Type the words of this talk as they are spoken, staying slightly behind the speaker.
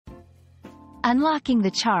Unlocking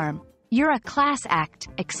the charm. You're a class act,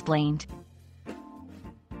 explained.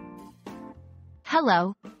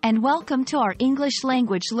 Hello, and welcome to our English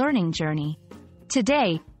language learning journey.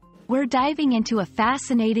 Today, we're diving into a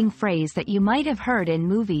fascinating phrase that you might have heard in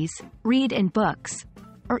movies, read in books,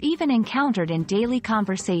 or even encountered in daily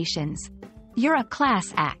conversations. You're a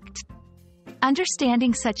class act.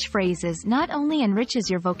 Understanding such phrases not only enriches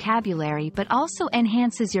your vocabulary but also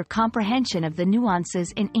enhances your comprehension of the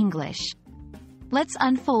nuances in English. Let's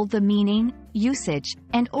unfold the meaning, usage,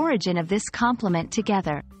 and origin of this compliment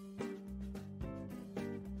together.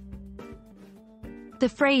 The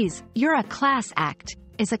phrase, "you're a class act,"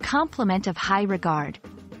 is a compliment of high regard.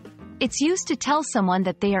 It's used to tell someone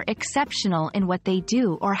that they are exceptional in what they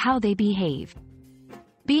do or how they behave.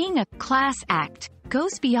 Being a class act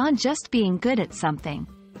goes beyond just being good at something.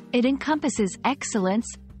 It encompasses excellence,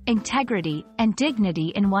 integrity, and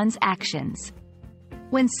dignity in one's actions.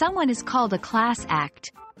 When someone is called a class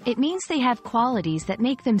act, it means they have qualities that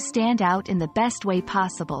make them stand out in the best way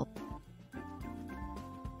possible.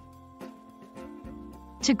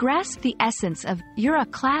 To grasp the essence of "you're a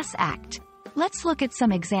class act," let's look at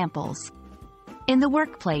some examples. In the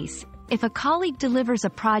workplace, if a colleague delivers a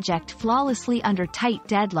project flawlessly under tight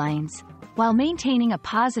deadlines, while maintaining a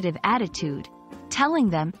positive attitude, telling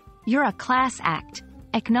them, "you're a class act,"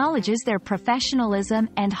 acknowledges their professionalism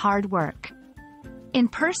and hard work. In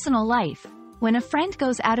personal life, when a friend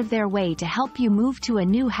goes out of their way to help you move to a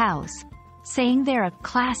new house, saying they're a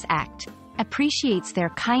class act appreciates their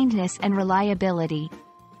kindness and reliability.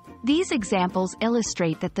 These examples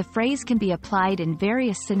illustrate that the phrase can be applied in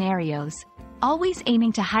various scenarios, always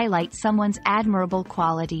aiming to highlight someone's admirable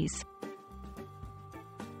qualities.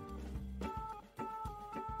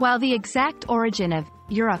 While the exact origin of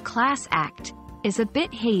 "you're a class act" is a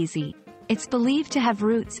bit hazy, it's believed to have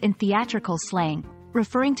roots in theatrical slang,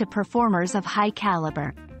 referring to performers of high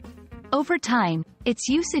caliber. Over time, its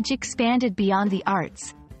usage expanded beyond the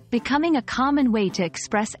arts, becoming a common way to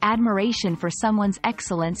express admiration for someone's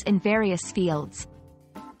excellence in various fields.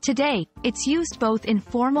 Today, it's used both in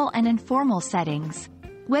formal and informal settings.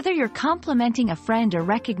 Whether you're complimenting a friend or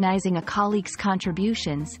recognizing a colleague's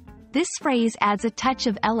contributions, this phrase adds a touch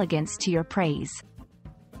of elegance to your praise.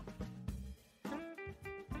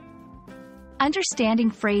 Understanding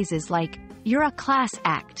phrases like "you're a class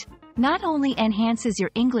act" not only enhances your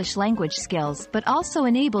English language skills but also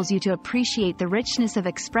enables you to appreciate the richness of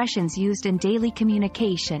expressions used in daily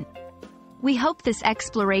communication. We hope this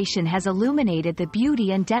exploration has illuminated the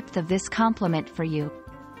beauty and depth of this compliment for you.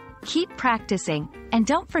 Keep practicing, and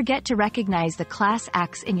don't forget to recognize the class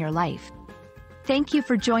acts in your life. Thank you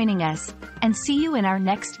for joining us, and see you in our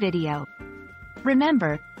next video.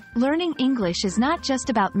 Remember, learning English is not just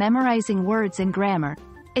about memorizing words and grammar.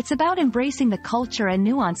 It's about embracing the culture and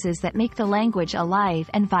nuances that make the language alive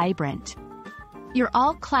and vibrant. You're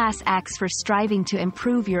all class acts for striving to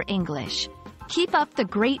improve your English. Keep up the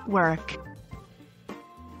great work.